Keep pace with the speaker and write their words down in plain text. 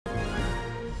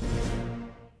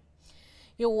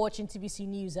You're watching TVC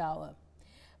News Hour.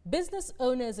 Business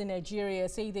owners in Nigeria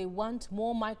say they want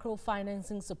more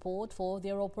microfinancing support for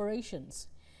their operations.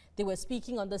 They were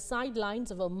speaking on the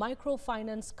sidelines of a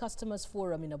microfinance customers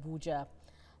forum in Abuja.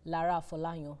 Lara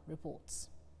Folanyo reports.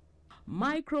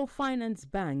 Microfinance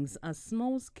banks are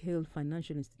small-scale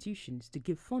financial institutions to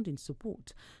give funding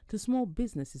support to small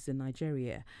businesses in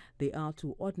Nigeria. They are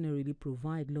to ordinarily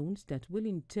provide loans that will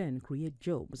in turn create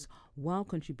jobs while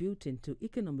contributing to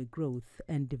economic growth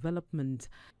and development.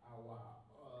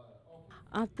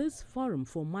 At this forum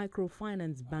for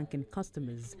microfinance banking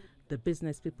customers, the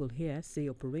business people here say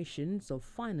operations of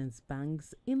finance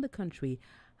banks in the country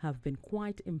have been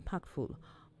quite impactful.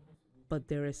 But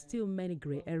there are still many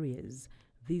grey areas.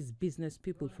 These business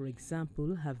people, for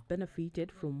example, have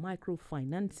benefited from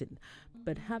microfinancing,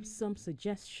 but have some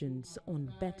suggestions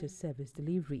on better service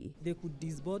delivery. They could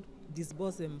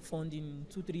disburse fund in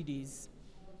 2-3 days,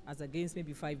 as against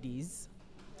maybe 5 days,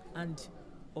 and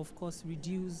of course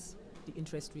reduce the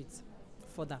interest rates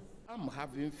further. I'm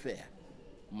having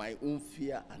my own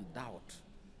fear and doubt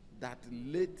that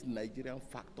let Nigerian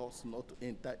factors not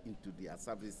enter into their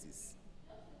services.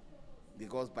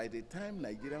 Because by the time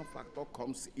Nigerian factor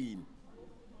comes in,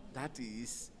 that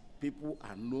is, people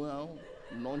are now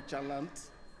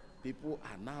nonchalant, people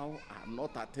are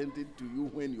not attending to you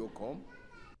when you come.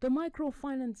 The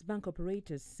microfinance bank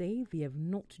operators say they have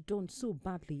not done so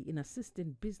badly in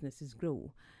assisting businesses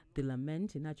grow. They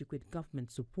lament inadequate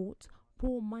government support,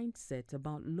 poor mindset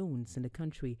about loans in the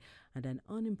country, and an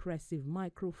unimpressive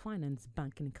microfinance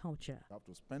banking culture. You have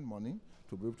to spend money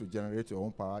to be able to generate your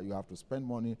own power. You have to spend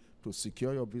money to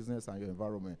secure your business and your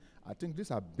environment. I think these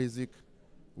are basic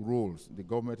roles the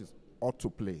government ought to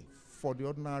play. For the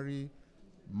ordinary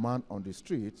man on the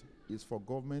street, is for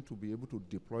government to be able to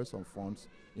deploy some funds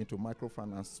into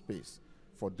microfinance space,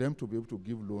 for them to be able to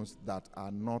give loans that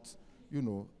are not,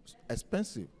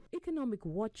 expensive. Economic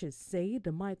watchers say the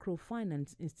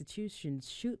microfinance institutions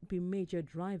should be major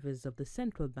drivers of the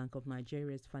Central Bank of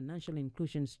Nigeria's financial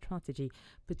inclusion strategy,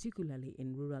 particularly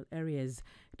in rural areas.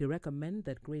 They recommend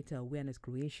that greater awareness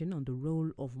creation on the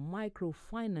role of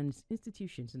microfinance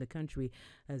institutions in the country,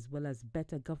 as well as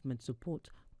better government support,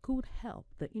 could help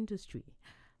the industry.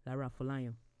 Lara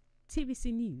Folanyo,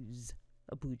 TVC News,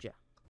 Abuja.